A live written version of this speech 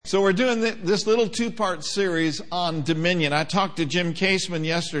So we're doing this little two-part series on dominion. I talked to Jim Caseman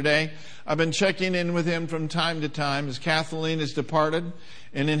yesterday. I've been checking in with him from time to time as Kathleen has departed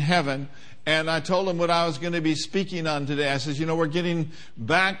and in heaven. And I told him what I was going to be speaking on today. I says, we're getting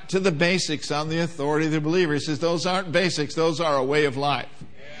back to the basics on the authority of the believer. He says, those aren't basics. Those are a way of life.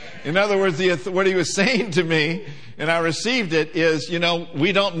 In other words, what he was saying to me, and I received it, is,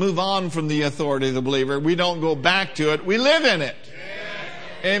 we don't move on from the authority of the believer. We don't go back to it. We live in it.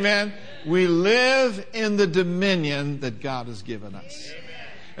 Amen. We live in the dominion that God has given us.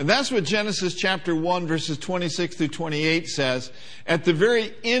 And that's what Genesis chapter 1, verses 26 through 28 says. At the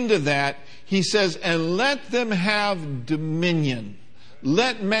very end of that, he says, and let them have dominion.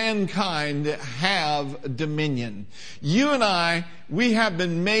 Let mankind have dominion. You and I, we have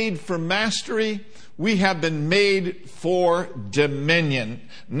been made for mastery. We have been made for dominion.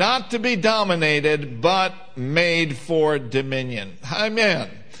 Not to be dominated, but made for dominion. Amen.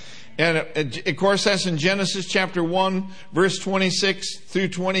 And of course, that's in Genesis chapter 1, verse 26 through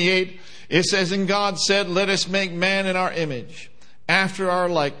 28. It says, and God said, let us make man in our image, after our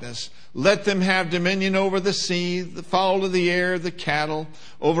likeness. Let them have dominion over the sea, the fowl of the air, the cattle,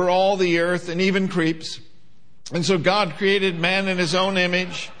 over all the earth, and even creeps. And so God created man in his own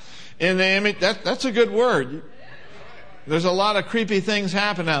image. In the image, that's a good word. There's a lot of creepy things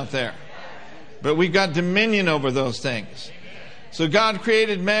happen out there. But we've got dominion over those things. So God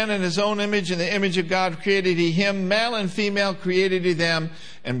created man in his own image. In the image of God created he him. Male and female created he them,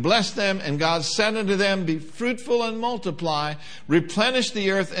 and blessed them. And God said unto them, be fruitful and multiply, replenish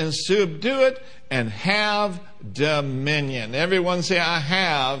the earth and subdue it, and have dominion. Everyone say, I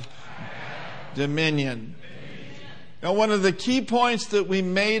have dominion. Now, one of the key points that we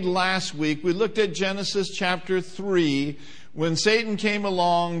made last week, we looked at Genesis chapter 3, when Satan came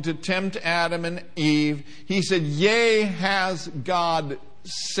along to tempt Adam and Eve. He said, yea, has God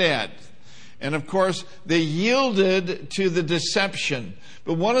said. And of course, they yielded to the deception.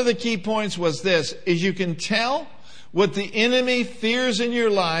 But one of the key points was this, is you can tell what the enemy fears in your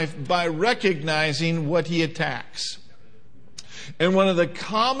life by recognizing what he attacks. And one of the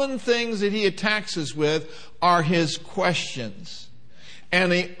common things that he attacks us with are his questions.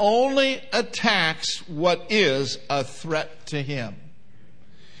 And he only attacks what is a threat to him.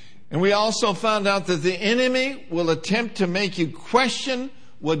 And we also found out that the enemy will attempt to make you question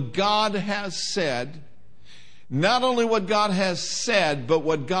what God has said. Not only what God has said, but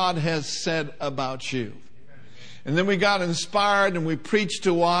what God has said about you. And then we got inspired and we preached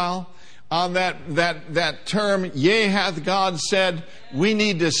a while on that term, yea, hath God said. We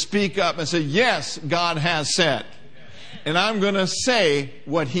need to speak up and say, yes, God has said. And I'm going to say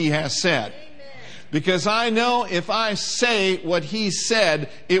what he has said. Because I know if I say what he said,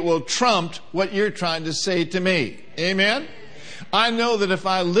 it will trump what you're trying to say to me. Amen? I know that if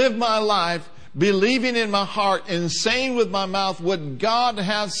I live my life believing in my heart and saying with my mouth what God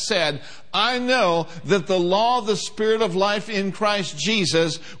has said, I know that the law of the Spirit of life in Christ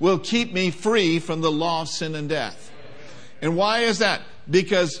Jesus will keep me free from the law of sin and death. And why is that?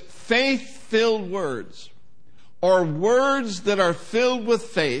 Because faith-filled words, or words that are filled with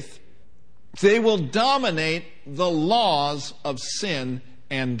faith, they will dominate the laws of sin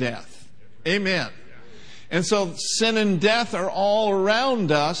and death. Amen. And so sin and death are all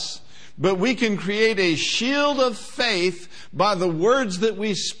around us, but we can create a shield of faith by the words that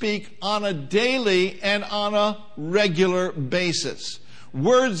we speak on a daily and on a regular basis.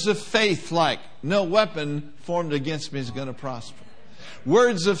 Words of faith like, no weapon formed against me is going to prosper.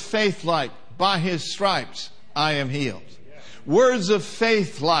 Words of faith like, by his stripes I am healed. Words of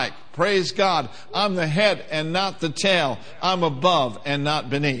faith like, praise God, I'm the head and not the tail. I'm above and not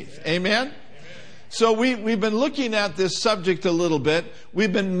beneath. Amen? So we've been looking at this subject a little bit.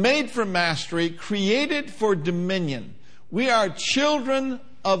 We've been made for mastery, created for dominion. We are children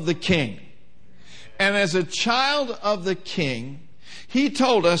of the King. And as a child of the King, he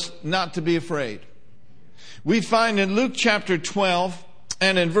told us not to be afraid. We find in Luke chapter 12,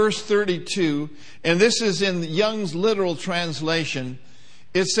 and in verse 32, and this is in Young's literal translation,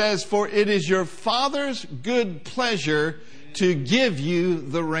 it says, for it is your Father's good pleasure to give you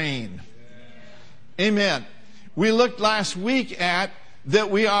the rain. Amen. We looked last week at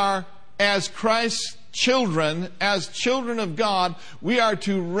that we are, as Christ's children, as children of God, we are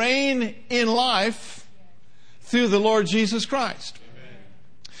to reign in life through the Lord Jesus Christ.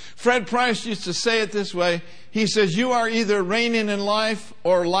 Fred Price used to say it this way. He says, you are either reigning in life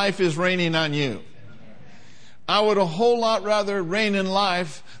or life is reigning on you. I would a whole lot rather reign in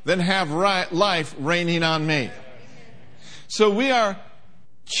life than have life reigning on me. So we are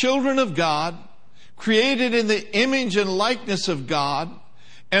children of God, created in the image and likeness of God,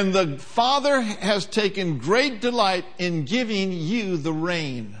 And the Father has taken great delight in giving you the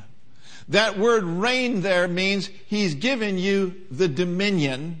reign. That word reign there means He's given you the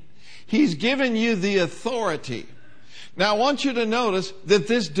dominion. He's given you the authority. Now I want you to notice that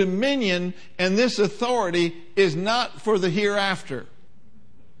this dominion and this authority is not for the hereafter.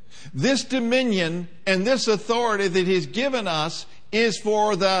 This dominion and this authority that He's given us is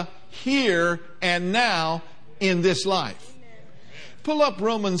for the here and now in this life. Pull up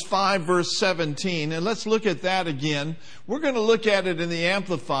Romans 5 verse 17 and let's look at that again. We're going to look at it in the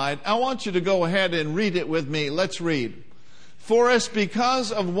Amplified. I want you to go ahead and read it with me. Let's read. For as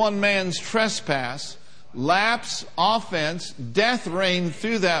because of one man's trespass, lapse, offense, death reigned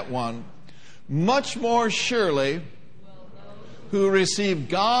through that one, much more surely who receive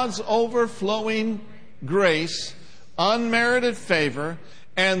God's overflowing grace, unmerited favor,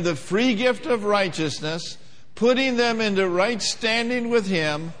 and the free gift of righteousness, putting them into right standing with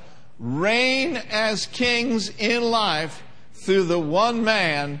Him, reign as kings in life through the one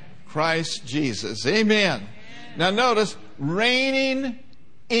man, Christ Jesus. Amen. Now notice, reigning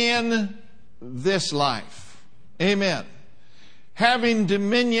in this life. Amen. Having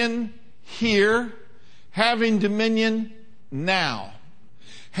dominion here, having dominion now,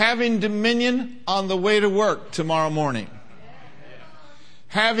 having dominion on the way to work tomorrow morning,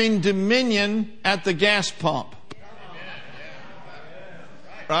 having dominion at the gas pump.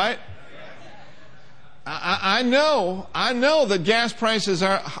 Right? I know that gas prices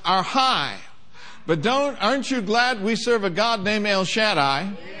are high, but aren't you glad we serve a God named El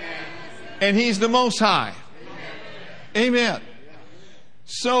Shaddai, and He's the Most High? Amen.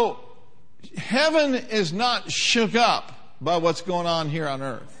 So heaven is not shook up by what's going on here on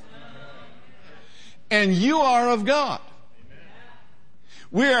earth, and you are of God.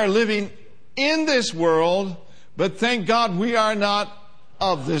 We are living in this world, but thank God we are not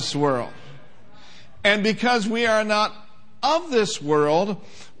of this world. And because we are not of this world,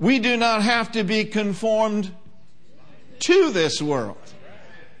 we do not have to be conformed to this world.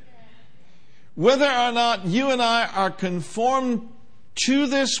 Whether or not you and I are conformed to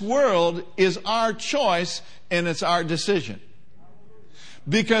this world is our choice and it's our decision.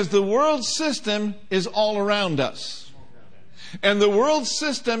 Because the world system is all around us. And the world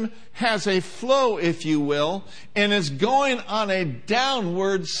system has a flow, if you will, and is going on a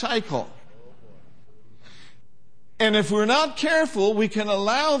downward cycle. And if we're not careful, we can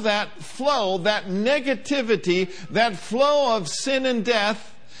allow that flow, that negativity, that flow of sin and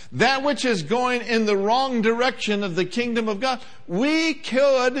death, that which is going in the wrong direction of the kingdom of God, we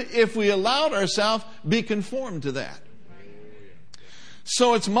could, if we allowed ourselves, be conformed to that.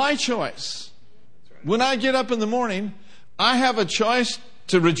 So it's my choice. When I get up in the morning, I have a choice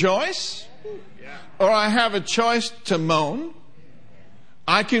to rejoice, or I have a choice to moan.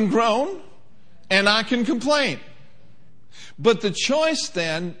 I can groan, and I can complain. But the choice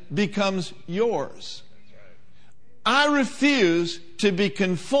then becomes yours. I refuse to be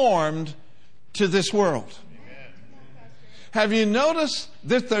conformed to this world. Have you noticed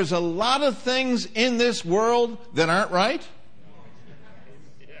that there's a lot of things in this world that aren't right?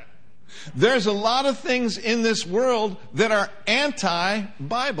 There's a lot of things in this world that are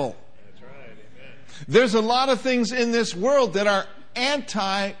anti-Bible. There's a lot of things in this world that are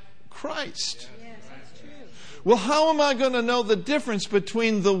anti-Christ. Well, how am I going to know the difference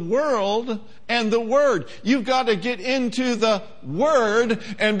between the world and the Word? You've got to get into the Word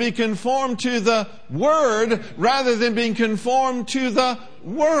and be conformed to the Word rather than being conformed to the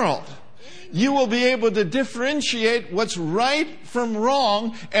world. You will be able to differentiate what's right from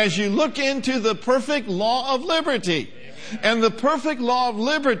wrong as you look into the perfect law of liberty. And the perfect law of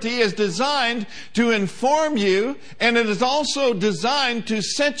liberty is designed to inform you, and it is also designed to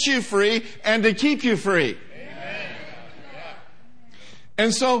set you free and to keep you free.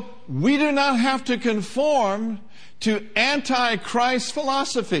 And so we do not have to conform to anti-Christ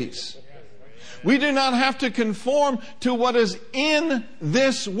philosophies. We do not have to conform to what is in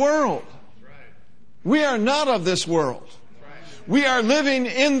this world. We are not of this world. We are living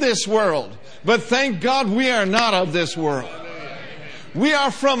in this world. But thank God we are not of this world. We are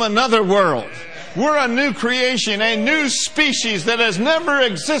from another world. We're a new creation, a new species that has never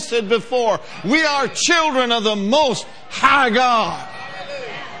existed before. We are children of the Most High God.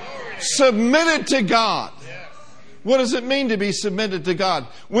 Submitted to God. What does it mean to be submitted to God?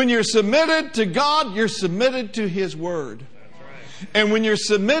 When you're submitted to God, you're submitted to His Word. And when you're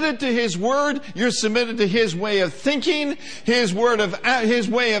submitted to His Word, you're submitted to His way of thinking, His way of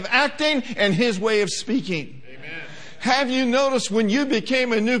acting, and His way of speaking. Amen. Have you noticed when you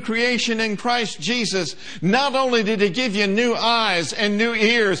became a new creation in Christ Jesus, not only did He give you new eyes and new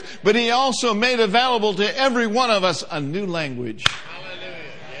ears, but He also made available to every one of us a new language.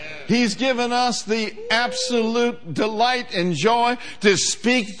 He's given us the absolute delight and joy to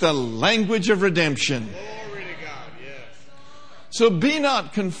speak the language of redemption. Glory to God, yes. So be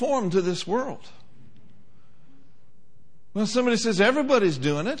not conformed to this world. Well, somebody says, everybody's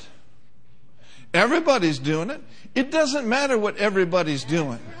doing it. Everybody's doing it. It doesn't matter what everybody's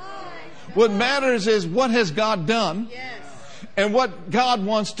doing. What matters is what has God done and what God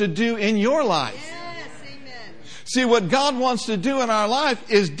wants to do in your life. See, what God wants to do in our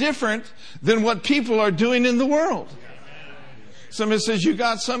life is different than what people are doing in the world. Somebody says, you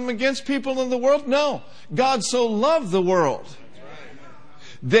got something against people in the world? No. God so loved the world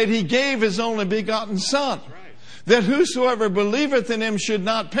that He gave His only begotten Son, that whosoever believeth in Him should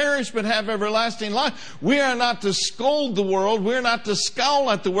not perish but have everlasting life. We are not to scold the world. We are not to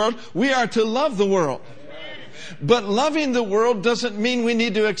scowl at the world. We are to love the world. But loving the world doesn't mean we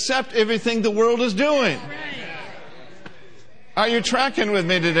need to accept everything the world is doing. Are you tracking with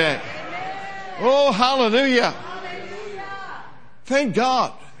me today? Oh, hallelujah. Thank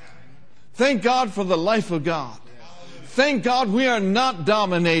God. Thank God for the life of God. Thank God we are not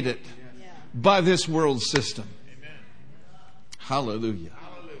dominated by this world system. Hallelujah.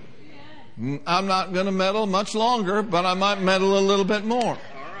 I'm not going to meddle much longer, but I might meddle a little bit more.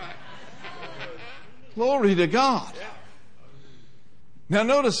 Glory to God. Now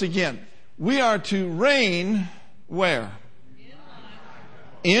notice again, we are to reign where?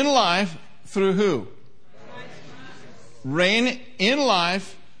 In life through who? Reign in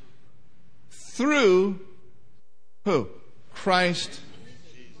life through who? Christ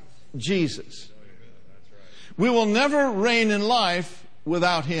Jesus. We will never reign in life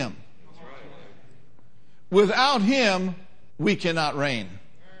without Him. Without Him, we cannot reign.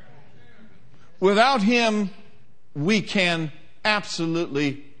 Without Him, we can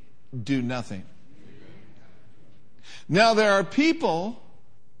absolutely do nothing. Now, there are people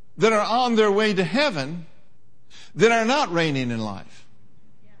that are on their way to heaven that are not reigning in life.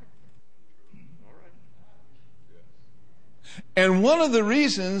 And one of the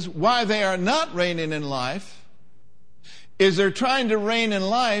reasons why they are not reigning in life is they're trying to reign in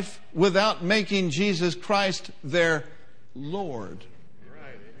life without making Jesus Christ their Lord.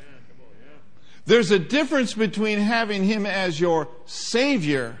 There's a difference between having Him as your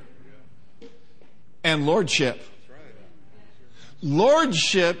Savior and Lordship.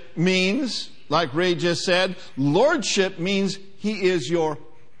 Lordship means, like Ray just said, Lordship means He is your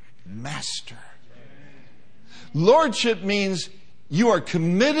master. Lordship means you are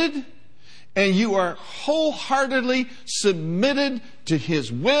committed and you are wholeheartedly submitted to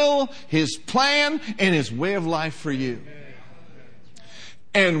His will, His plan, and His way of life for you.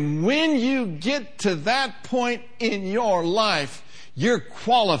 And when you get to that point in your life, you're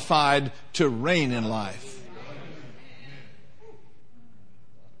qualified to reign in life.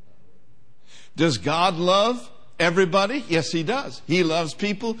 Does God love everybody? Yes, He does. He loves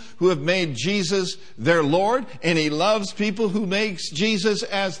people who have made Jesus their Lord, and He loves people who makes Jesus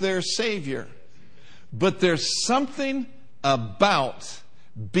as their Savior. But there's something about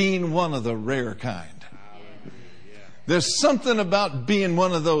being one of the rare kind. There's something about being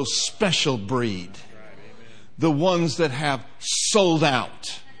one of those special breed. The ones that have sold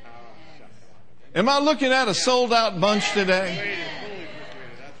out. Am I looking at a sold out bunch today?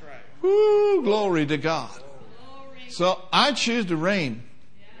 Woo, glory to God. So I choose to reign.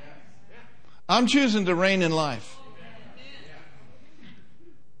 I'm choosing to reign in life.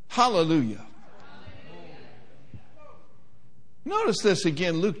 Hallelujah. Notice this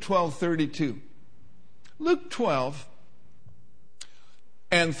again, Luke 12:32. Luke 12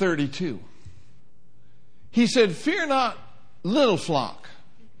 and 32. He said, "Fear not, little flock,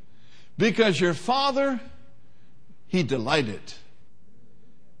 because your Father, He delighted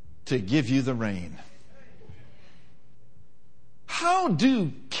to give you the reign." How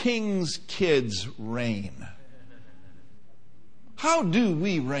do kings' kids reign? How do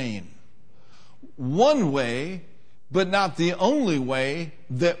we reign? One way, but not the only way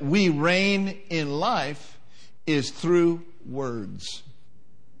that we reign in life, is through words.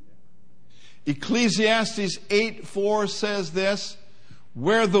 Ecclesiastes 8:4 says this,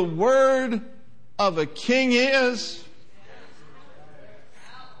 "Where the word of a king is,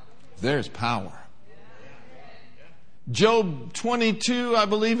 there's power." Job 22, I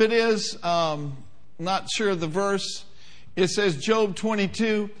believe it is, not sure of the verse. It says, Job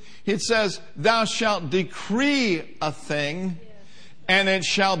 22, it says, "Thou shalt decree a thing, and it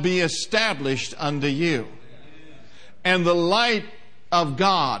shall be established unto you." and the light of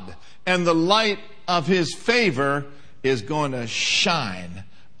God and the light of His favor is going to shine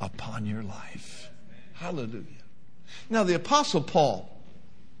upon your life. Hallelujah. Now, the Apostle Paul,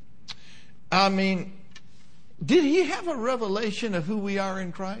 did he have a revelation of who we are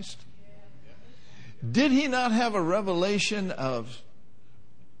in Christ? Did he not have a revelation of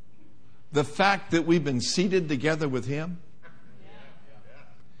the fact that we've been seated together with Him?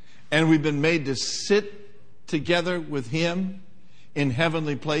 And we've been made to sit together with Him in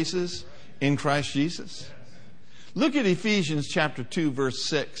heavenly places in Christ Jesus? Look at Ephesians chapter 2, verse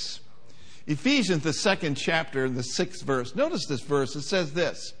 6. Ephesians, the 2nd chapter, the 6th verse. Notice this verse. It says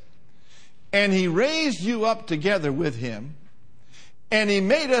this: "And He raised you up together with Him, and He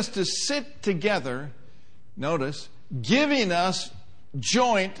made us to sit together," notice, "giving us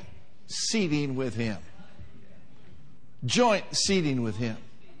joint seating with Him." Joint seating with Him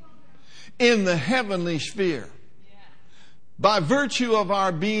in the heavenly sphere. By virtue of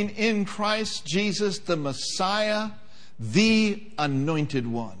our being in Christ Jesus, the Messiah, the Anointed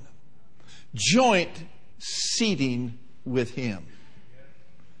One. Joint seating with Him.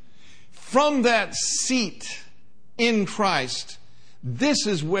 From that seat in Christ, this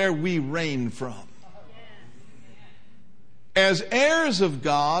is where we reign from. As heirs of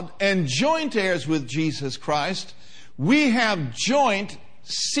God and joint heirs with Jesus Christ, we have joint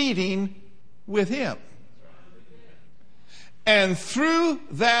seating with Him. And through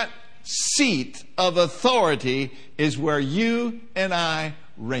that seat of authority is where you and I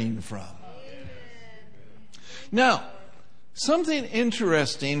reign from. Now, something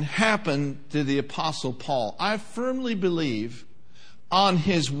interesting happened to the Apostle Paul. I firmly believe on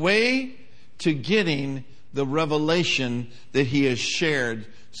his way to getting the revelation that he has shared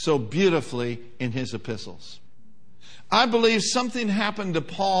so beautifully in his epistles. I believe something happened to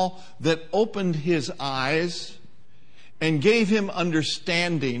Paul that opened his eyes and gave him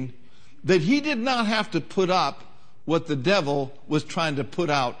understanding that he did not have to put up what the devil was trying to put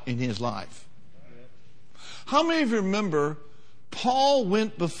out in his life. How many of you remember Paul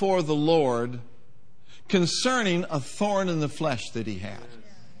went before the Lord concerning a thorn in the flesh that he had?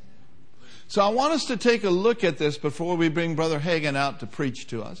 So I want us to take a look at this before we bring Brother Hagin out to preach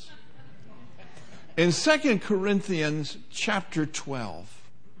to us. In 2 Corinthians chapter 12,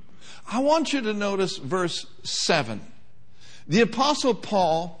 I want you to notice verse 7. The Apostle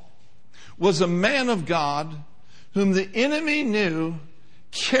Paul was a man of God whom the enemy knew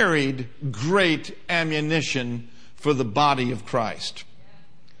carried great ammunition for the body of Christ.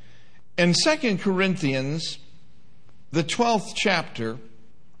 In 2 Corinthians, the 12th chapter,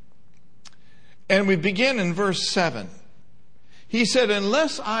 and we begin in verse 7. He said,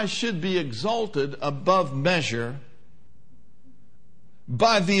 "Unless I should be exalted above measure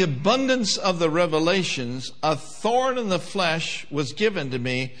by the abundance of the revelations, a thorn in the flesh was given to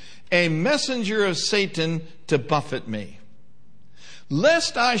me, a messenger of Satan to buffet me.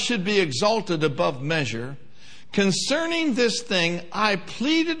 Lest I should be exalted above measure, concerning this thing I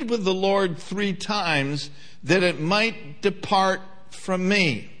pleaded with the Lord 3 times that it might depart from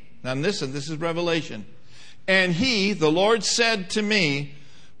me." Now listen, this is revelation. "And He, the Lord, said to me,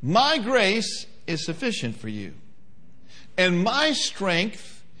 my grace is sufficient for you, and my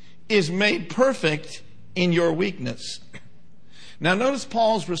strength is made perfect in your weakness." Now notice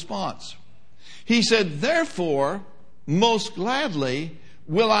Paul's response. He said, "Therefore, most gladly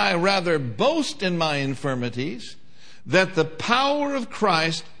will I rather boast in my infirmities, that the power of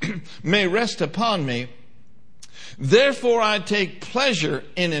Christ may rest upon me. Therefore I take pleasure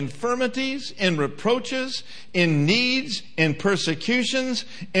in infirmities, in reproaches, in needs, in persecutions,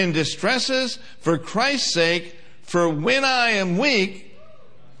 in distresses, for Christ's sake. For when I am weak,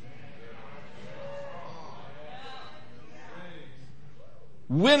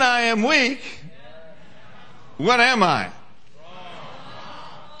 what am I?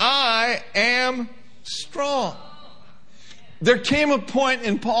 I am strong. There came a point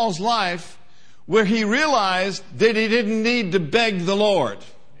in Paul's life where he realized that he didn't need to beg the Lord.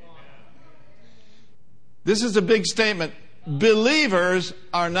 This is a big statement. Believers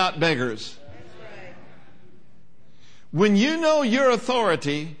are not beggars. When you know your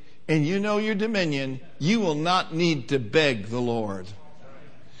authority and you know your dominion, you will not need to beg the Lord.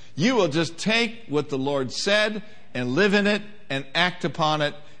 You will just take what the Lord said and live in it and act upon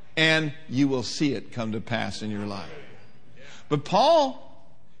it, and you will see it come to pass in your life. But Paul,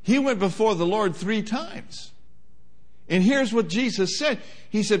 he went before the Lord 3 times. And here's what Jesus said.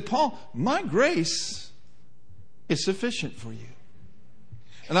 He said, "Paul, my grace is sufficient for you."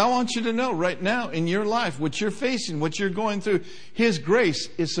 And I want you to know right now in your life, what you're facing, what you're going through, His grace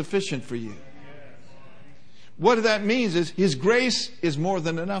is sufficient for you. What that means is His grace is more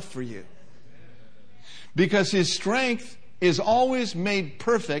than enough for you. Because His strength is always made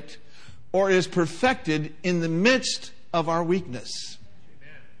perfect or is perfected in the midst of our weakness.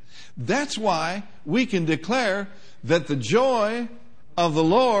 That's why we can declare that the joy of the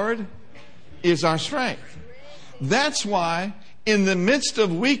Lord is our strength. That's why in the midst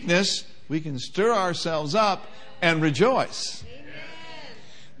of weakness, we can stir ourselves up and rejoice.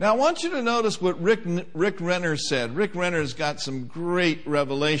 Now I want you to notice what Rick Renner said. Rick Renner's got some great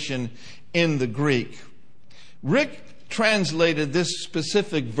revelation in the Greek. Rick translated this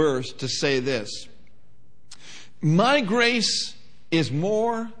specific verse to say this: my grace is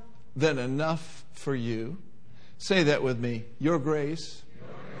more than enough for you. Say that with me. Your grace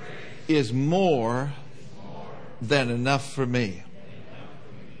is more than enough for me.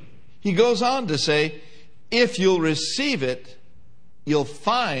 He goes on to say, if you'll receive it, you'll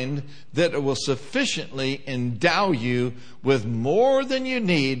find that it will sufficiently endow you with more than you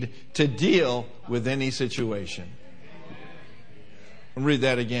need to deal with any situation. I'll read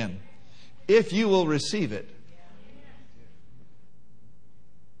that again. If you will receive it.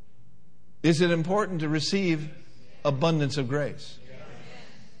 Is it important to receive abundance of grace?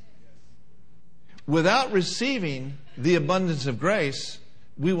 Without receiving the abundance of grace,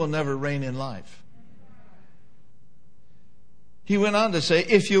 we will never reign in life. He went on to say,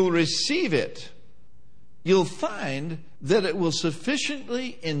 if you'll receive it, you'll find that it will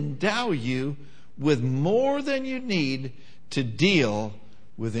sufficiently endow you with more than you need to deal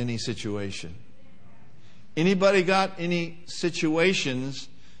with any situation. Anybody got any situations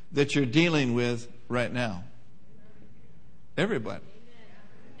that you're dealing with right now? Everybody.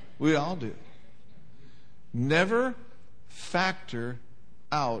 We all do. Never factor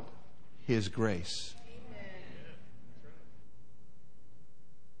out His grace.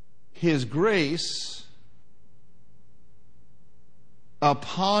 His grace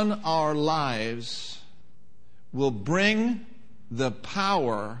upon our lives will bring the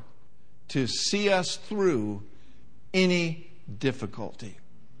power to see us through any difficulty.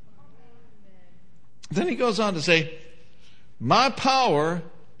 Then he goes on to say, my power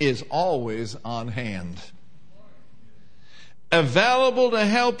is always on hand, available to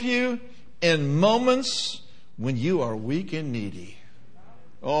help you in moments when you are weak and needy.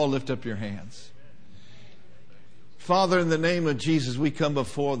 Oh, lift up your hands. Father, in the name of Jesus, we come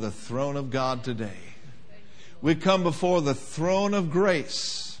before the throne of God today. We come before the throne of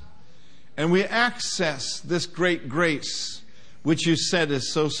grace, and we access this great grace, which you said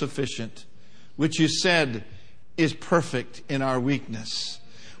is so sufficient, which you said is perfect in our weakness.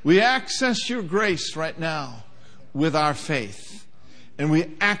 We access your grace right now with our faith, and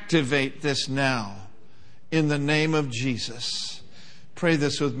we activate this now in the name of Jesus. Pray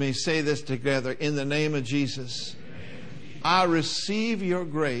this with me. Say this together. In the name of Jesus, I receive your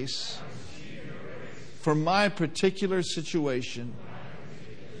grace for my particular situation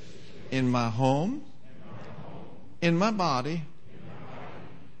in my home, in my body,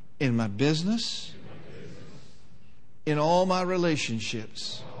 in my business, in all my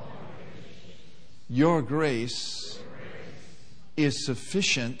relationships. Your grace is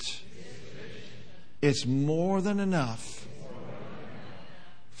sufficient. It's more than enough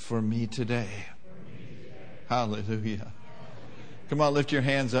for me today. Hallelujah. Come on, lift your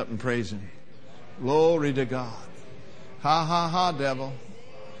hands up and praise Him. Glory to God. Ha, ha, ha, devil.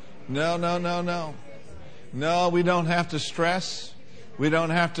 No, no, no, no. No, we don't have to stress. We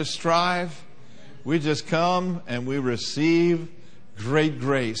don't have to strive. We just come and we receive great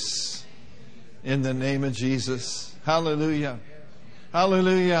grace in the name of Jesus. Hallelujah.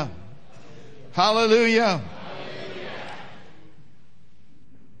 Hallelujah. Hallelujah.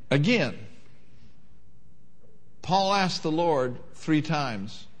 Again, Paul asked the Lord 3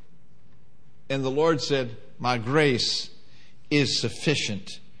 times, and the Lord said, my grace is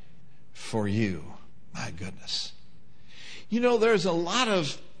sufficient for you. My goodness. You know, there's a lot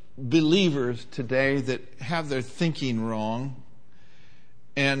of believers today that have their thinking wrong,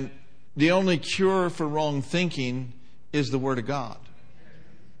 and the only cure for wrong thinking is the Word of God.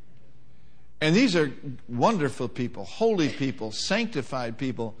 And these are wonderful people, holy people, sanctified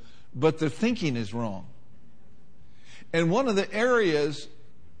people, but their thinking is wrong. And one of the areas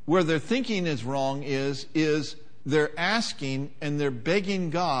where their thinking is wrong is they're asking and they're begging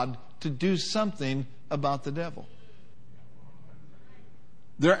God to do something about the devil.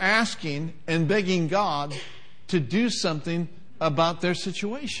 They're asking and begging God to do something about their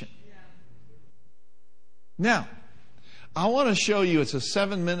situation. Now, I want to show you, it's a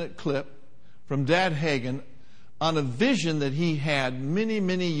 7-minute clip from Dad Hagin on a vision that he had many,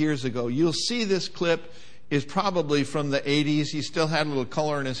 many years ago. You'll see this clip is probably from the 80s. He still had a little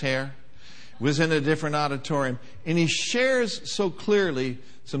color in his hair. Was in a different auditorium. And he shares so clearly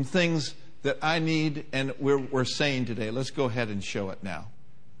some things that I need and we're saying today. Let's go ahead and show it now.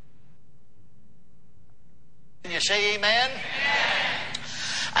 Can you say amen? Amen?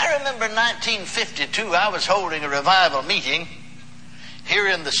 I remember in 1952, I was holding a revival meeting here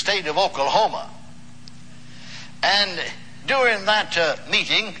in the state of Oklahoma. And during that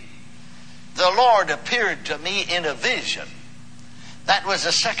meeting, the Lord appeared to me in a vision. That was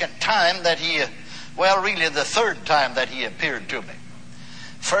the second time that really the third time that he appeared to me.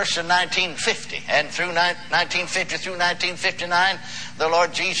 First in 1950, and through 1950 through 1959, the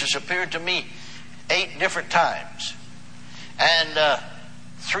Lord Jesus appeared to me 8 different times. And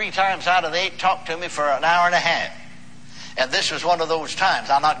 3 times out of the 8 talked to me for an hour and a half. And this was one of those times.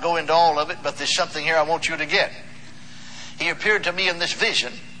 I'll not go into all of it, but there's something here I want you to get. He appeared to me in this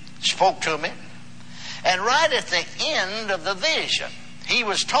vision, spoke to me, and right at the end of the vision, he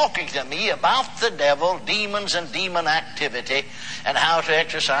was talking to me about the devil, demons, and demon activity, and how to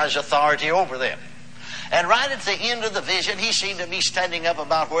exercise authority over them. And right at the end of the vision, he seemed to be standing up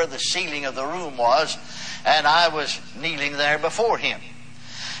about where the ceiling of the room was, and I was kneeling there before him.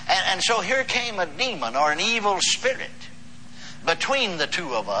 And so here came a demon or an evil spirit between the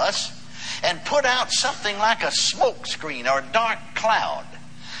two of us and put out something like a smoke screen or a dark cloud.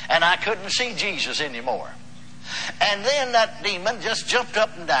 And I couldn't see Jesus anymore. And then that demon just jumped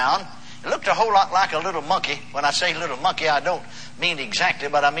up and down. It looked a whole lot like a little monkey. When I say little monkey, I don't mean exactly,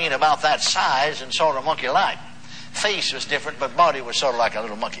 but I mean about that size and sort of monkey-like. Face was different, but body was sort of like a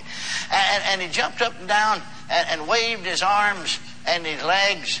little monkey. And he jumped up and down and waved his arms and his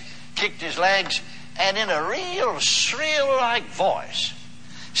legs, kicked his legs, and in a real shrill-like voice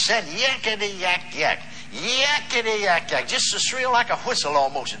said, yakety yak yak. Yakety yak yak, just as shrill like a whistle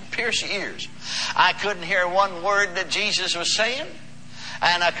almost, and pierce your ears. I couldn't hear one word that Jesus was saying,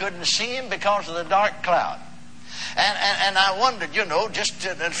 and I couldn't see him because of the dark cloud. And I wondered, just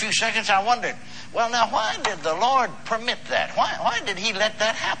in a few seconds I wondered, well now why did the Lord permit that? Why did he let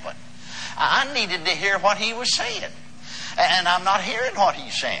that happen? I needed to hear what he was saying, and I'm not hearing what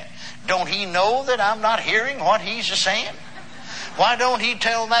he's saying. Don't he know that I'm not hearing what he's saying? Why don't he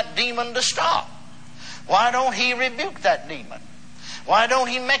tell that demon to stop? Why don't he rebuke that demon? Why don't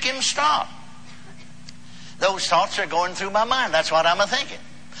he make him stop? Those thoughts are going through my mind. That's what I'm thinking.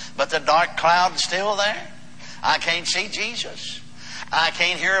 But the dark cloud's still there. I can't see Jesus. I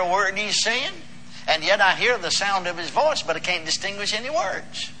can't hear a word he's saying. And yet I hear the sound of his voice, but I can't distinguish any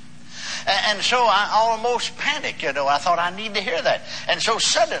words. And so I almost panicked, I thought I need to hear that. And so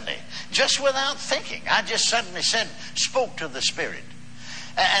suddenly, just without thinking, I just suddenly spoke to the Spirit.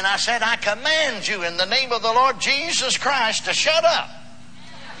 And I said, I command you in the name of the Lord Jesus Christ to shut up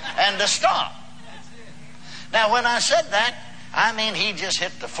and to stop. Now, when I said that, I mean he just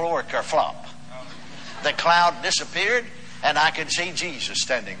hit the floor kerflop. The cloud disappeared, and I could see Jesus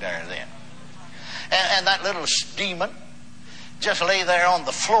standing there then. And that little demon just lay there on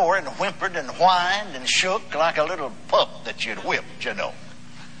the floor and whimpered and whined and shook like a little pup that you'd whipped,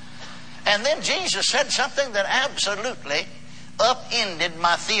 And then Jesus said something that absolutely upended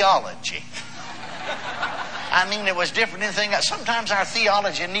my theology. I mean, it was different than anything else. Sometimes our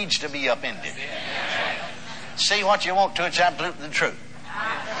theology needs to be upended. See what you want to, it's absolutely the truth.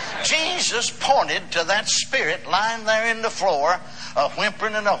 Jesus pointed to that spirit lying there in the floor, a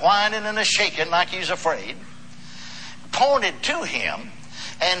whimpering and a whining and a shaking like he's afraid, pointed to him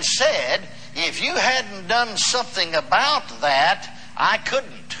and said, if you hadn't done something about that, I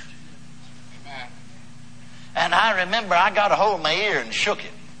couldn't. And I remember I got a hold of my ear and shook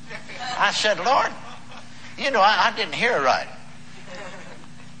it. I said, Lord, I didn't hear right.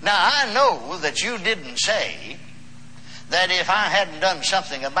 Now, I know that you didn't say that if I hadn't done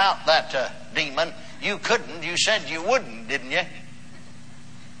something about that demon, you couldn't. You said you wouldn't, didn't you?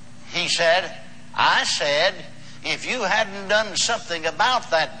 He said, I said, if you hadn't done something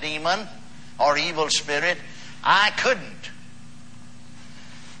about that demon or evil spirit, I couldn't.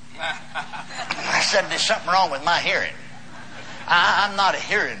 I said, there's something wrong with my hearing. I'm not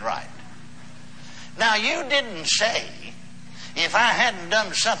hearing right. Now, you didn't say, if I hadn't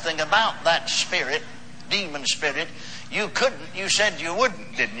done something about that spirit, demon spirit, you couldn't. You said you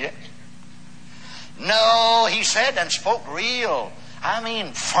wouldn't, didn't you? No, he said, and spoke real,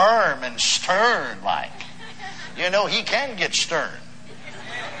 firm and stern like. He can get stern.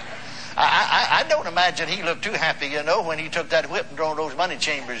 I don't imagine he looked too happy, when he took that whip and drove those money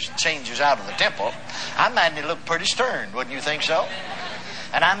changes out of the temple. I imagine he looked pretty stern, wouldn't you think so?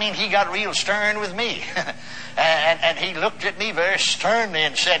 And he got real stern with me. and he looked at me very sternly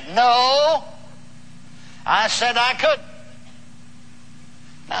and said, no, I said I couldn't.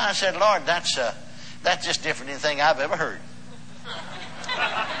 Now I said, Lord, that's just different than anything I've ever heard.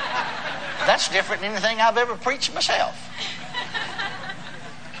 That's different than anything I've ever preached myself.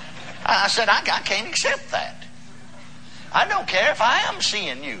 I said, I can't accept that. I don't care if I am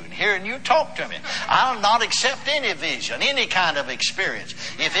seeing you and hearing you talk to me. I'll not accept any vision, any kind of experience,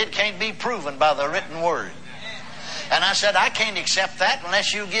 if it can't be proven by the written word. And I said, I can't accept that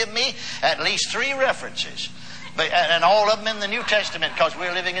unless you give me at least 3 references. And all of them in the New Testament, because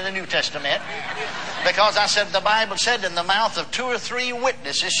we're living in the New Testament. Because I said, the Bible said, in the mouth of 2 or 3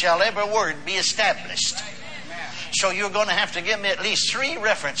 witnesses shall every word be established. So you're going to have to give me at least 3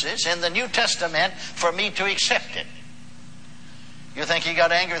 references in the New Testament for me to accept it. You think he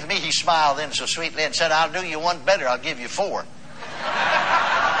got angry with me? He smiled then so sweetly and said, I'll do you one better. I'll give you 4.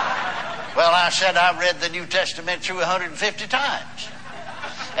 Well, I said, I've read the New Testament through 150 times.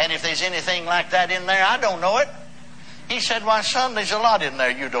 And if there's anything like that in there, I don't know it. He said, why, son, there's a lot in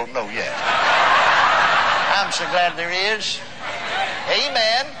there you don't know yet. I'm so glad there is.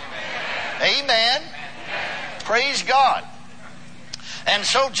 Amen. Amen. Praise God. And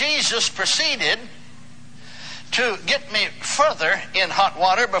so Jesus proceeded to get me further in hot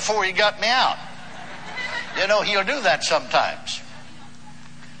water before he got me out. You know, he'll do that sometimes.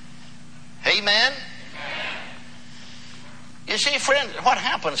 Amen. You see, friend, what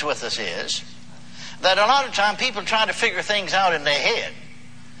happens with us is that a lot of time people try to figure things out in their head.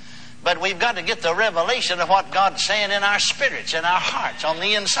 But we've got to get the revelation of what God's saying in our spirits, in our hearts, on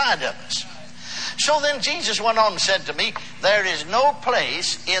the inside of us. So then Jesus went on and said to me, there is no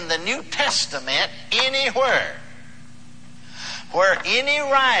place in the New Testament anywhere where any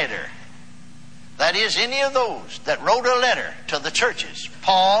writer, that is any of those that wrote a letter to the churches,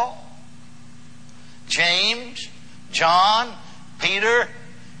 Paul, James, John, Peter,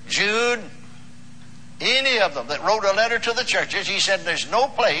 Jude, any of them that wrote a letter to the churches, he said there's no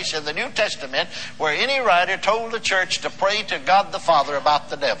place in the New Testament where any writer told the church to pray to God the Father about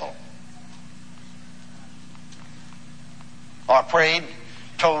the devil. Or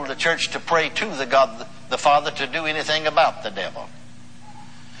told the church to pray to the God the Father to do anything about the devil.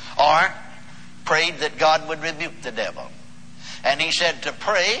 Or prayed that God would rebuke the devil. And he said to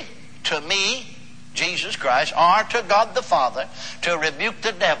pray to me, Jesus Christ, or to God the Father, to rebuke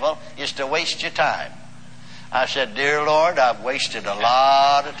the devil is to waste your time. I said, dear Lord, I've wasted a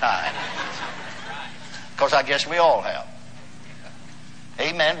lot of time. Because I guess we all have.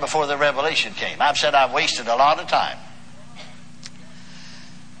 Amen. Before the revelation came, I've said I've wasted a lot of time.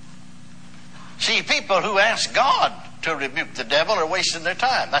 See, people who ask God to rebuke the devil are wasting their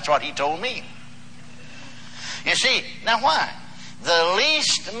time. That's what he told me. You see, now why? The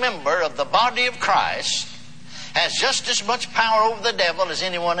least member of the body of Christ has just as much power over the devil as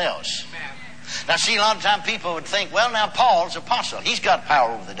anyone else. Now see, a lot of time people would think, well, now Paul's apostle. He's got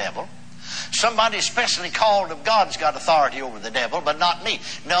power over the devil. Somebody especially called of God's got authority over the devil, but not me.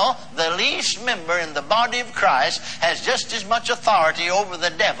 No, the least member in the body of Christ has just as much authority over the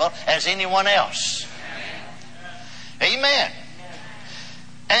devil as anyone else. Amen.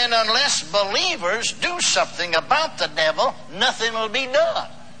 And unless believers do something about the devil, nothing will be done.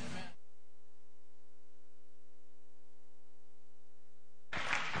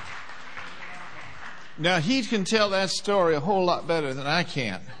 Now, he can tell that story a whole lot better than I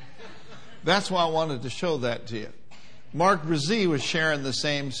can. That's why I wanted to show that to you. Mark Brzee was sharing the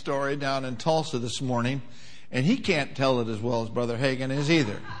same story down in Tulsa this morning, and he can't tell it as well as Brother Hagin is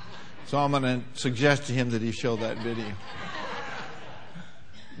either. So I'm going to suggest to him that he show that video.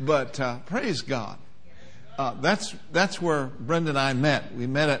 But praise God. That's where Brenda and I met. We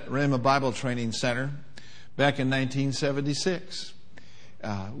met at Rhema Bible Training Center back in 1976.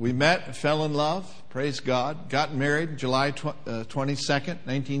 We met, fell in love, praise God, got married July 22nd,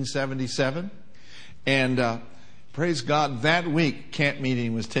 1977. And praise God, that week camp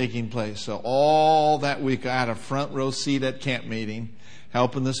meeting was taking place. So all that week I had a front row seat at camp meeting,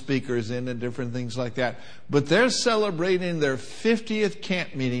 helping the speakers in and different things like that. But they're celebrating their 50th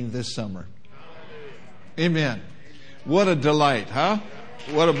camp meeting this summer. Amen. What a delight, huh?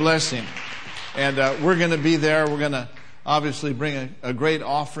 What a blessing. And we're going to be there. We're going to obviously bring a great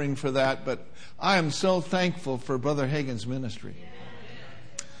offering for that. But I am so thankful for Brother Hagin's ministry.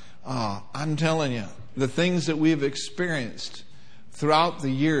 I'm telling you, the things that we've experienced throughout the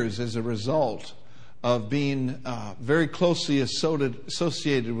years as a result of being very closely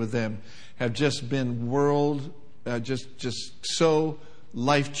associated with them have just been just so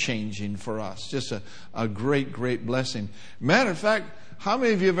life-changing for us. Just a great, great blessing. Matter of fact, how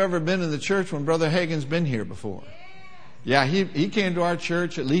many of you have ever been in the church when Brother Hagin's been here before? Yeah, he came to our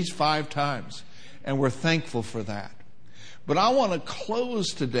church at least 5 times. and we're thankful for that. But I want to close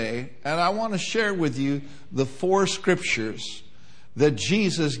today, and I want to share with you the 4 scriptures that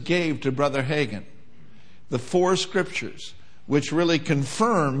Jesus gave to Brother Hagin. The 4 scriptures which really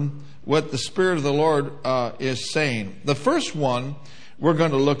confirm what the Spirit of the Lord is saying. The first one we're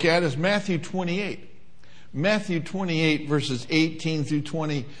going to look at is Matthew 28. Matthew 28, verses 18 through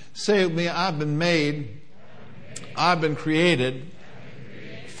 20. Say with me, I've been created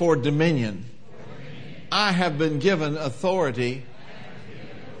for dominion. I have been given authority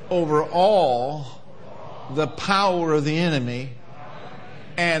over all the power of the enemy,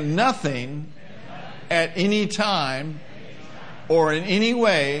 and nothing at any time or in any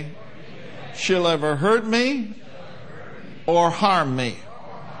way shall ever hurt me or harm me.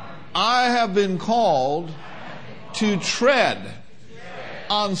 I have been called to tread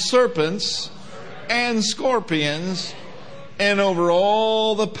on serpents and scorpions and over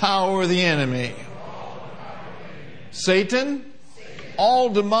all the power of the enemy. Satan, all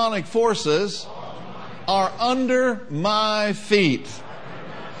demonic forces are under my feet.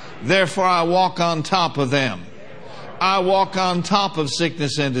 Therefore, I walk on top of them. I walk on top of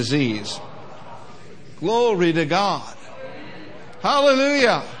sickness and disease. Glory to God.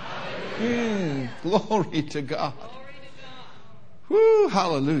 Hallelujah. Glory to God. Woo,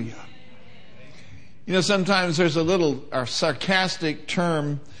 hallelujah. You know, sometimes there's a little sarcastic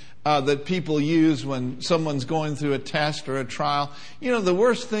term that people use when someone's going through a test or a trial. You know, the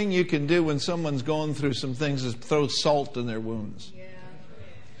worst thing you can do when someone's going through some things is throw salt in their wounds.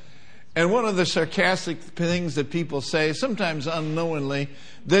 And one of the sarcastic things that people say, sometimes unknowingly,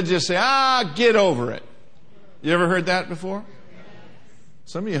 they just say, get over it. You ever heard that before?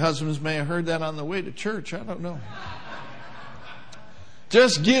 Some of you husbands may have heard that on the way to church. I don't know.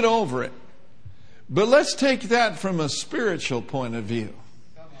 Just get over it. But let's take that from a spiritual point of view.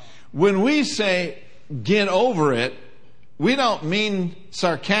 When we say get over it, we don't mean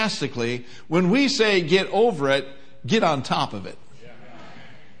sarcastically. When we say get over it, get on top of it.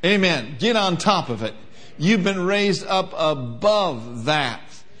 Amen. Get on top of it. You've been raised up above that.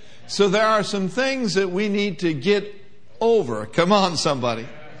 So there are some things that we need to get over. Come on, somebody.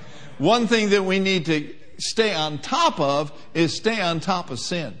 One thing that we need to stay on top of is stay on top of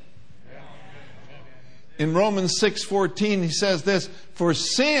sin. In Romans 6:14, he says this, for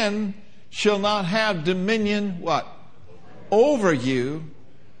sin shall not have dominion, what? Over you,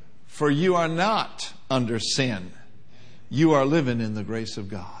 for you are not under sin. You are living in the grace of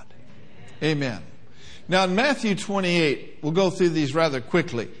God. Amen. Now in Matthew 28, we'll go through these rather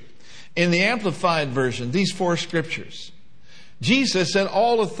quickly. In the Amplified Version, these 4 scriptures, Jesus said,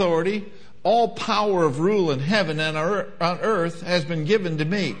 all authority, all power of rule in heaven and on earth has been given to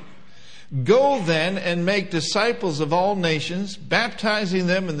me. Go then and make disciples of all nations, baptizing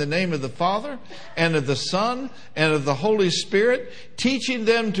them in the name of the Father and of the Son and of the Holy Spirit, teaching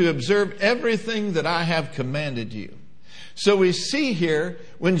them to observe everything that I have commanded you. So we see here,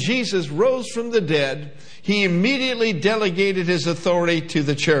 when Jesus rose from the dead, He immediately delegated His authority to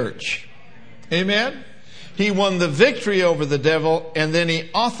the church. Amen? He won the victory over the devil, and then He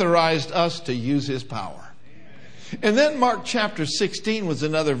authorized us to use His power. And then Mark chapter 16 was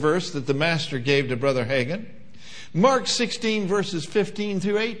another verse that the Master gave to Brother Hagin. Mark 16 verses 15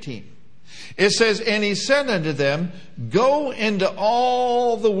 through 18. It says, and He said unto them, go into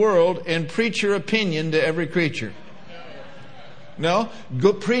all the world and preach your opinion to every creature. No,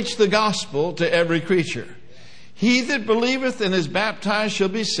 go preach the gospel to every creature. He that believeth and is baptized shall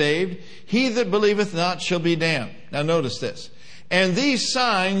be saved. He that believeth not shall be damned. Now notice this. And these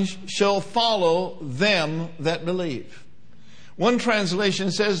signs shall follow them that believe. One translation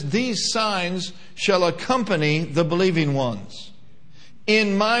says, these signs shall accompany the believing ones.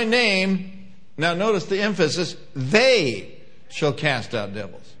 In my name, now notice the emphasis, they shall cast out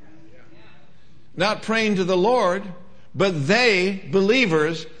devils. Not praying to the Lord, but they,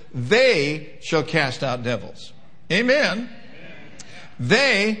 believers, they shall cast out devils. Amen.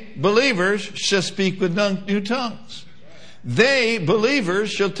 They, believers, shall speak with new tongues. They,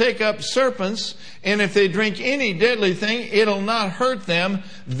 believers, shall take up serpents, and if they drink any deadly thing, it'll not hurt them.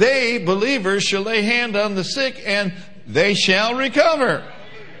 They, believers, shall lay hand on the sick, and they shall recover.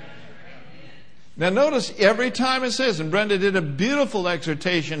 Now notice every time it says, and Brenda did a beautiful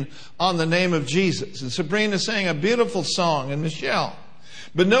exhortation on the name of Jesus, and Sabrina sang a beautiful song, and Michelle.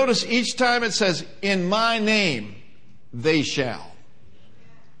 But notice each time it says, in my name, they shall.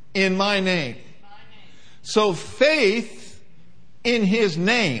 In my name. So faith in His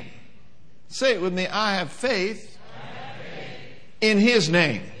name. Say it with me. I have faith in His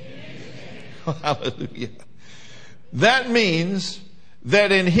name. Oh, hallelujah. That means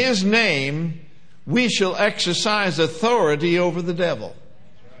that in His name we shall exercise authority over the devil.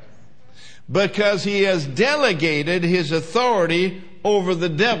 Because he has delegated his authority over the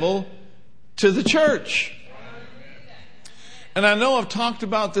devil to the church. And I know I've talked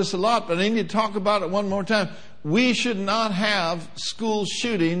about this a lot, but I need to talk about it one more time. We should not have school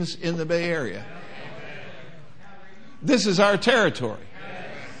shootings in the Bay Area. This is our territory.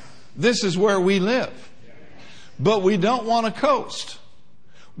 This is where we live. But we don't want to coast.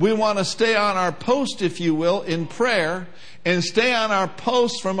 We want to stay on our post, if you will, in prayer, and stay on our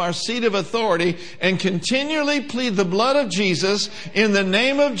post from our seat of authority and continually plead the blood of Jesus in the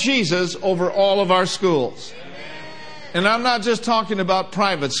name of Jesus over all of our schools. And I'm not just talking about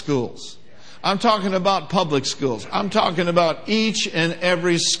private schools. I'm talking about public schools. I'm talking about each and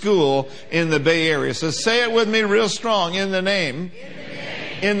every school in the Bay Area. So say it with me real strong. In the name.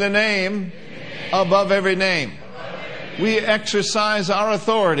 In the name. Above every name. We exercise our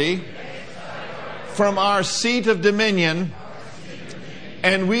authority from our seat of dominion,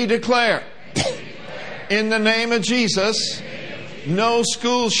 and we declare, in the name of Jesus, no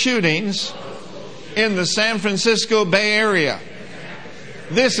school shootings in the San Francisco Bay Area.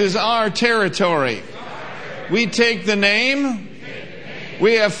 This is our territory. We take the name,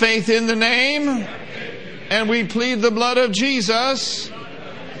 we have faith in the name, and we plead the blood of Jesus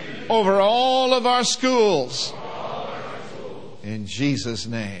over all of our schools. In Jesus'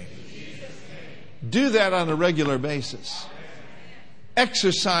 name. Do that on a regular basis.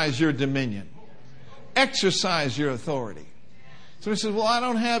 Exercise your dominion. Exercise your authority. So he says, well, I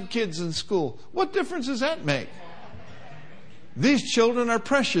don't have kids in school. What difference does that make? These children are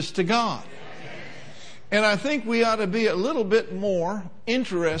precious to God. And I think we ought to be a little bit more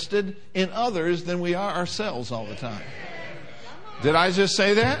interested in others than we are ourselves all the time. Did I just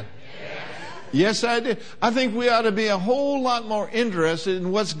say that? Yes, I did. I think we ought to be a whole lot more interested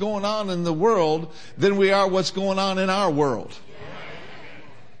in what's going on in the world than we are what's going on in our world.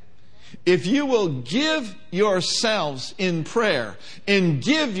 If you will give yourselves in prayer and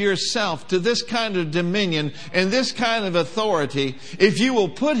give yourself to this kind of dominion and this kind of authority, if you will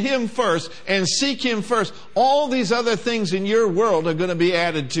put Him first and seek Him first, all these other things in your world are going to be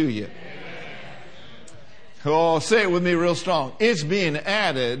added to you. Oh, say it with me real strong. It's being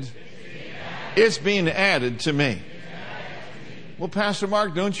added. It's being added to me. Well, Pastor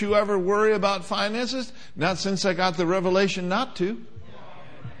Mark, don't you ever worry about finances? Not since I got the revelation not to.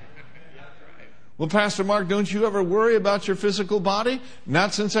 Well, Pastor Mark, don't you ever worry about your physical body?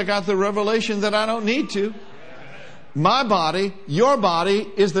 Not since I got the revelation that I don't need to. My body, your body,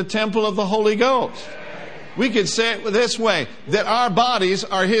 is the temple of the Holy Ghost. We could say it this way, that our bodies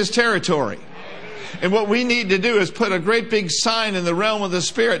are His territory. And what we need to do is put a great big sign in the realm of the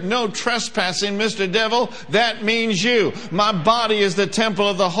Spirit. No trespassing, Mr. Devil. That means you. My body is the temple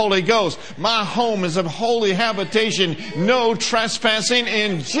of the Holy Ghost. My home is a holy habitation. No trespassing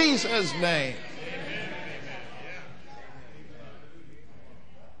in Jesus' name.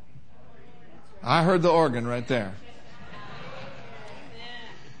 I heard the organ right there.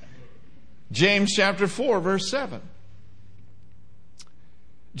 James chapter 4, verse 7.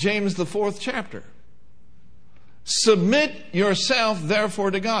 James, the 4th chapter. Submit yourself,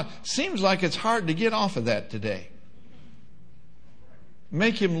 therefore, to God. Seems like it's hard to get off of that today.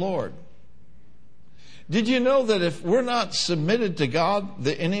 Make Him Lord. Did you know that if we're not submitted to God,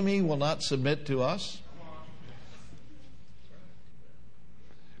 the enemy will not submit to us?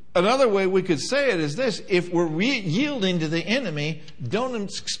 Another way we could say it is this. If we're yielding to the enemy, don't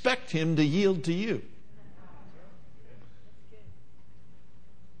expect him to yield to you.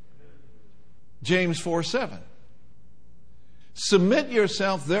 James 4:7. Submit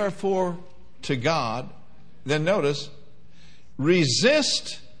yourself, therefore, to God. Then notice,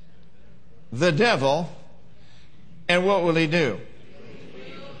 resist the devil, and what will he do?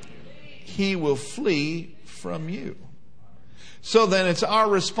 He will flee from you. So then it's our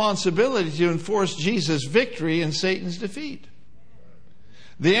responsibility to enforce Jesus' victory and Satan's defeat.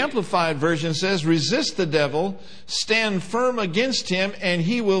 The Amplified Version says, resist the devil, stand firm against him, and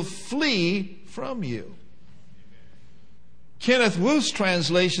he will flee from you. Kenneth Wuest's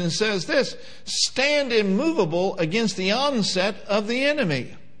translation says this, stand immovable against the onset of the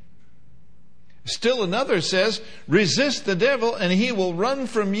enemy. Still another says, resist the devil and he will run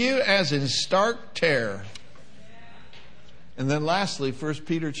from you as in stark terror. And then lastly, 1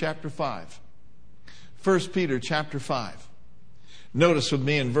 Peter chapter 5. 1 Peter chapter 5. Notice with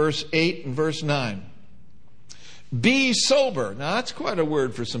me in verse 8 and verse 9. Be sober. Now that's quite a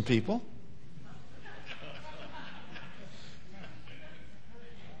word for some people.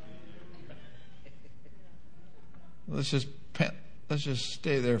 Let's just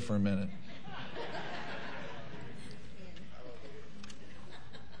stay there for a minute.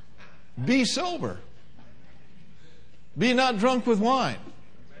 Be sober. Be not drunk with wine,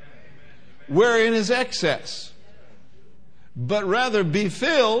 wherein is excess, but rather be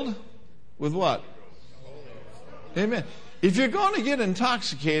filled with what? Amen. If you're going to get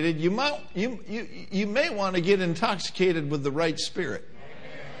intoxicated, you may want to get intoxicated with the right spirit.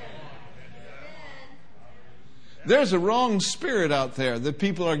 There's a wrong spirit out there that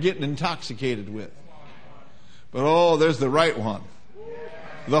people are getting intoxicated with. But there's the right one.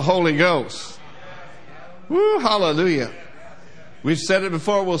 The Holy Ghost. Woo, hallelujah. We've said it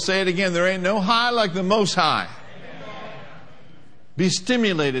before, we'll say it again. There ain't no high like the Most High. Be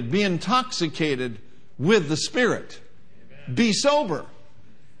stimulated, be intoxicated with the Spirit. Be sober.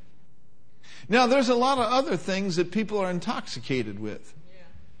 Now, there's a lot of other things that people are intoxicated with.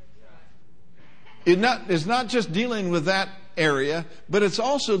 It's not just dealing with that area, but it's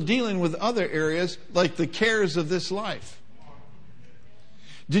also dealing with other areas like the cares of this life.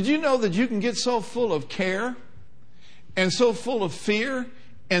 Did you know that you can get so full of care and so full of fear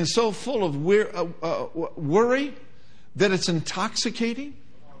and so full of worry that it's intoxicating?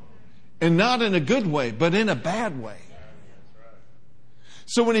 And not in a good way, but in a bad way.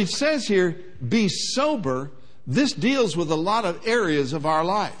 So when he says here, be sober, this deals with a lot of areas of our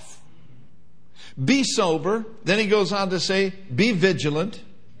life. Be sober. Then he goes on to say, be vigilant.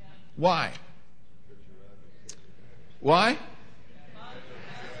 Why? Why?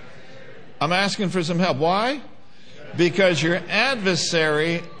 I'm asking for some help. Why? Because your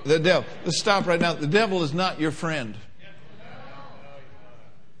adversary, the devil. Let's stop right now. The devil is not your friend.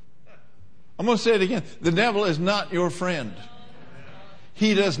 I'm going to say it again. The devil is not your friend.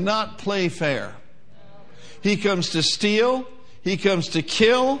 He does not play fair. He comes to steal, he comes to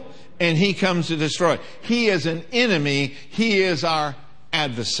kill, and he comes to destroy. He is an enemy. He is our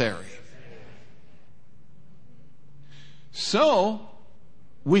adversary. So,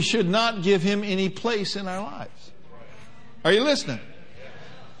 we should not give him any place in our lives. Are you listening?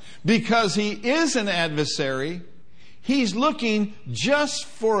 Because he is an adversary, he's looking just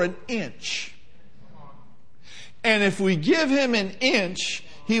for an inch. And if we give him an inch,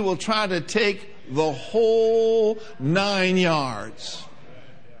 he will try to take the whole 9 yards.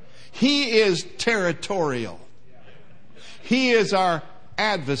 He is territorial. He is our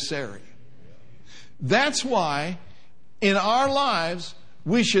adversary. That's why in our lives,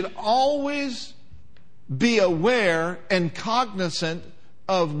 we should always be aware and cognizant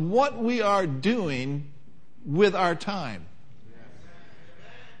of what we are doing with our time.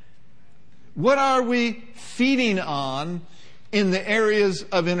 What are we feeding on in the areas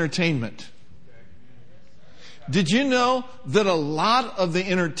of entertainment? Did you know that a lot of the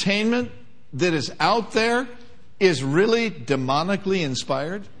entertainment that is out there is really demonically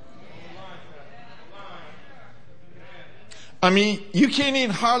inspired? I mean, you can't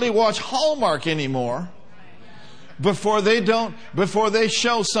even hardly watch Hallmark anymore before they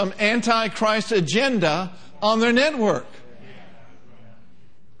show some antichrist agenda on their network.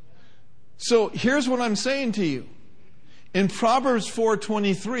 So here's what I'm saying to you. In Proverbs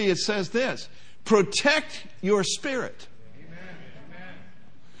 4:23, it says this: protect your spirit.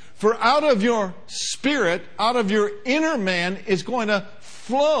 For out of your spirit, out of your inner man, is going to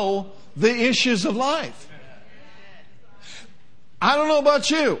flow the issues of life. I don't know about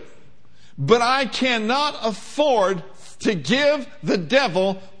you, but I cannot afford to give the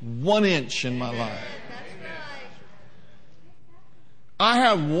devil 1 inch in my life. I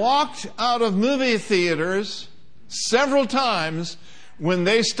have walked out of movie theaters several times when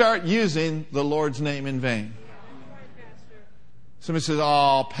they start using the Lord's name in vain. Somebody says,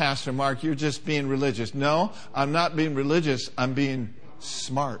 "Oh, Pastor Mark, you're just being religious." No, I'm not being religious. I'm being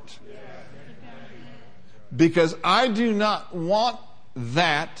smart. Because I do not want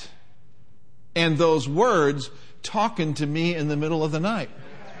that and those words talking to me in the middle of the night.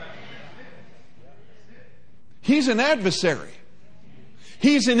 He's an adversary.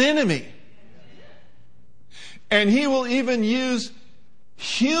 He's an enemy. And he will even use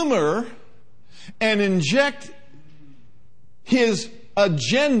humor and inject his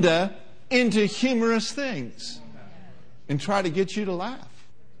agenda into humorous things and try to get you to laugh.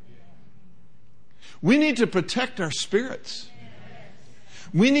 We need to protect our spirits.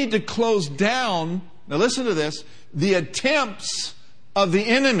 We need to close down, now listen to this, the attempts of the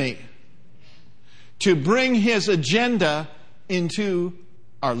enemy to bring his agenda into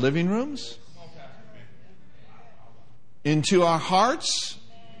our living rooms, into our hearts,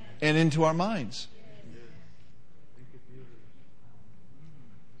 and into our minds.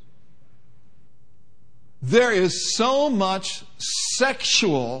 There is so much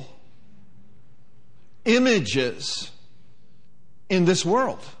sexual images in this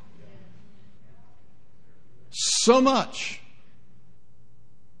world. so much.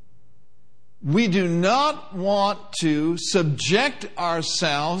 We do not want to subject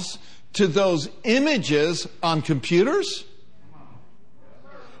ourselves to those images on computers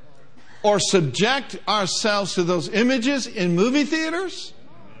or subject ourselves to those images in movie theaters.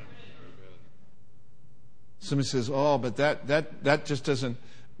 Somebody says, oh, but that just doesn't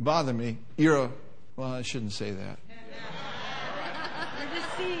bother me. Well, I shouldn't say that.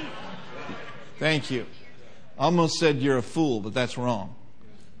 Thank you. I almost said you're a fool, but that's wrong.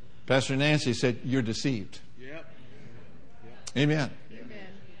 Pastor Nancy said you're deceived. Yep. Amen.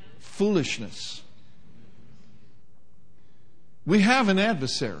 Foolishness. We have an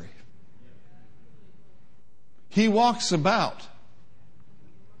adversary. He walks about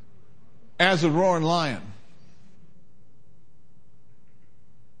as a roaring lion.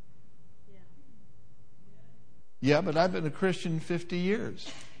 Yeah, but I've been a Christian 50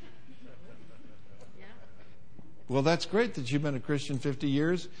 years. Well, that's great that you've been a Christian 50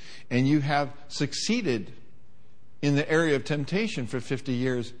 years and you have succeeded in the area of temptation for 50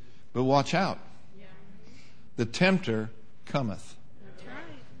 years. But watch out. The tempter cometh. That's right.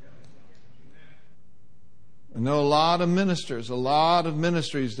 I know a lot of ministers, a lot of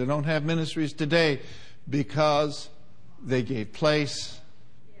ministries that don't have ministries today because they gave place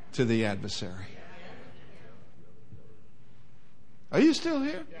to the adversary. Are you still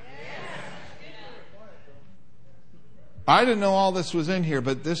here? I didn't know all this was in here,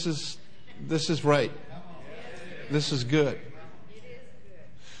 but this is right. This is good.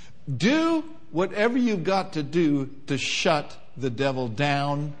 Do whatever you've got to do to shut the devil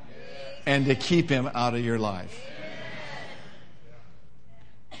down and to keep him out of your life.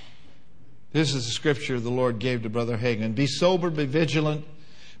 This is the scripture the Lord gave to Brother Hagin. Be sober, be vigilant,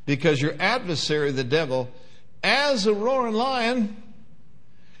 because your adversary, the devil, as a roaring lion,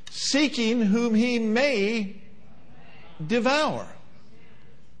 seeking whom he may devour.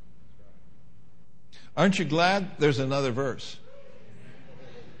 Aren't you glad there's another verse?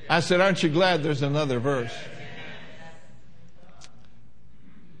 I said, aren't you glad there's another verse?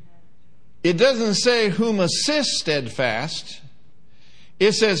 It doesn't say whom assist steadfast.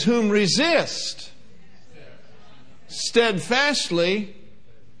 It says whom resist steadfastly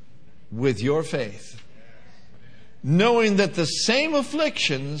with your faith, knowing that the same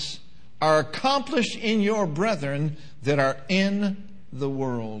afflictions are accomplished in your brethren that are in the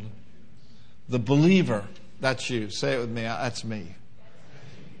world. The believer, that's you. Say it with me. That's me.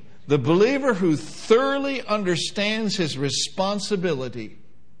 The believer who thoroughly understands his responsibility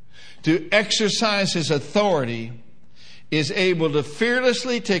to exercise his authority is able to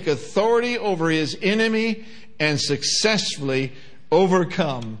fearlessly take authority over his enemy and successfully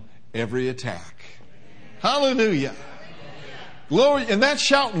overcome every attack. Hallelujah. Glory. And that's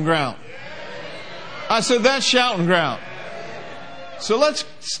shouting ground. I said that's shouting ground. So let's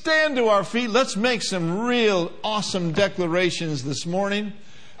stand to our feet. Let's make some real awesome declarations this morning.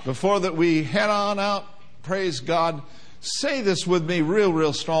 Before that we head on out, praise God. Say this with me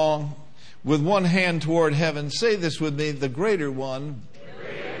real strong. With one hand toward heaven. Say this with me. The greater one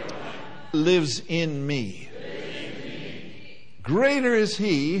lives in me. Greater is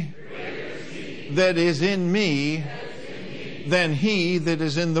he that is in me than he that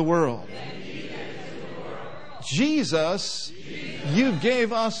is in the world. Jesus, you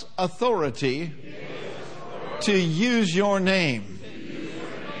gave us authority to use your name.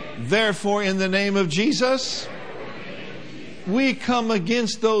 Therefore, in the name of Jesus, we come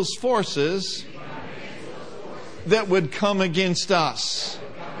against those forces that would come against us.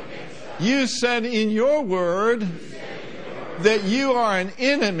 You said in your word that you are an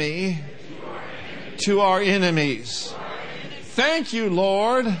enemy to our enemies. Thank you,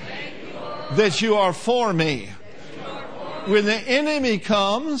 Lord, that you are for me. When the enemy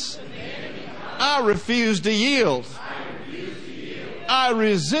comes, I refuse to yield. I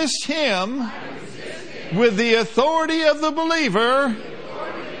resist him with the authority of the believer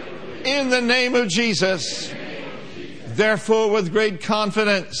in the name of Jesus. Therefore, with great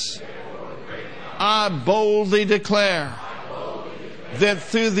confidence, I boldly declare that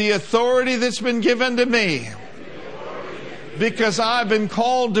through the authority that's been given to me, because I've been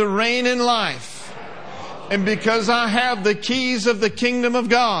called to reign in life, and because I have the keys of the kingdom of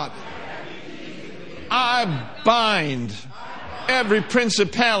God, I bind every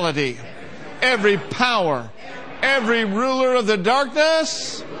principality, every power, every ruler of the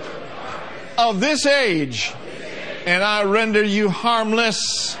darkness of this age, and I render you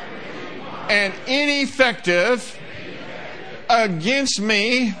harmless and ineffective against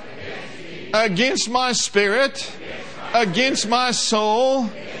me, against my spirit, against my soul,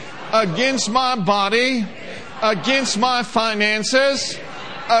 against my body, against my finances,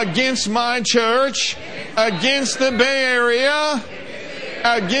 against my church, against the Bay Area,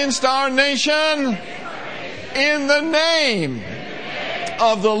 against our nation, in the name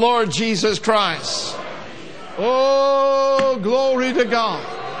of the Lord Jesus Christ. Oh, glory to God.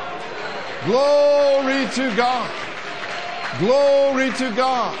 Glory to God. Glory to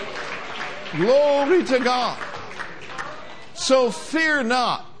God. Glory to God. So fear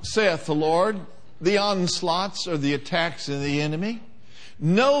not, saith the Lord, the onslaughts or the attacks of the enemy.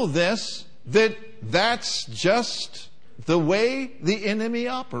 Know this, that's just the way the enemy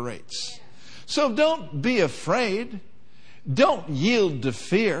operates. So don't be afraid. Don't yield to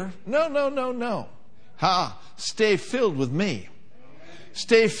fear. No. Stay filled with me.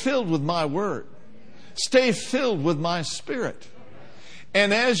 Stay filled with my word. Stay filled with my spirit.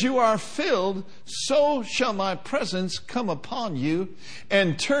 And as you are filled, so shall my presence come upon you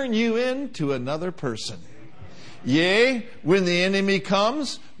and turn you into another person. Yea, when the enemy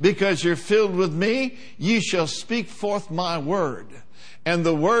comes, because you're filled with me, ye shall speak forth my word. And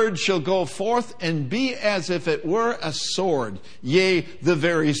the word shall go forth and be as if it were a sword, yea, the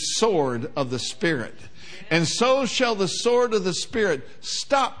very sword of the Spirit. And so shall the sword of the Spirit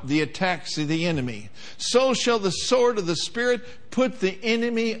stop the attacks of the enemy. So shall the sword of the Spirit put the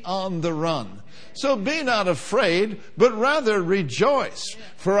enemy on the run. So be not afraid, but rather rejoice,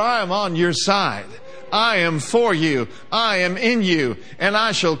 for I am on your side. I am for you. I am in you. And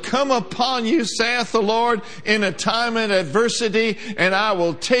I shall come upon you, saith the Lord, in a time of adversity, and I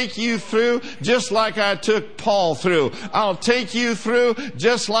will take you through just like I took Paul through. I'll take you through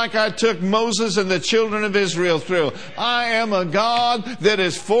just like I took Moses and the children of Israel through. I am a God that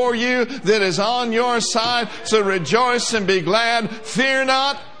is for you, that is on your side. So rejoice and be glad. Fear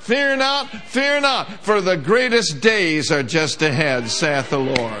not. Fear not, fear not, for the greatest days are just ahead, saith the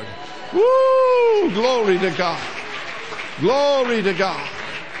Lord. Woo! Glory to God. Glory to God.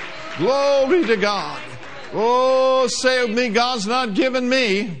 Glory to God. Oh, say with me, God's not given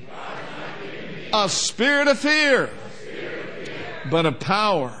me a spirit of fear, but of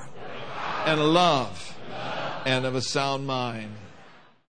power and love and of a sound mind.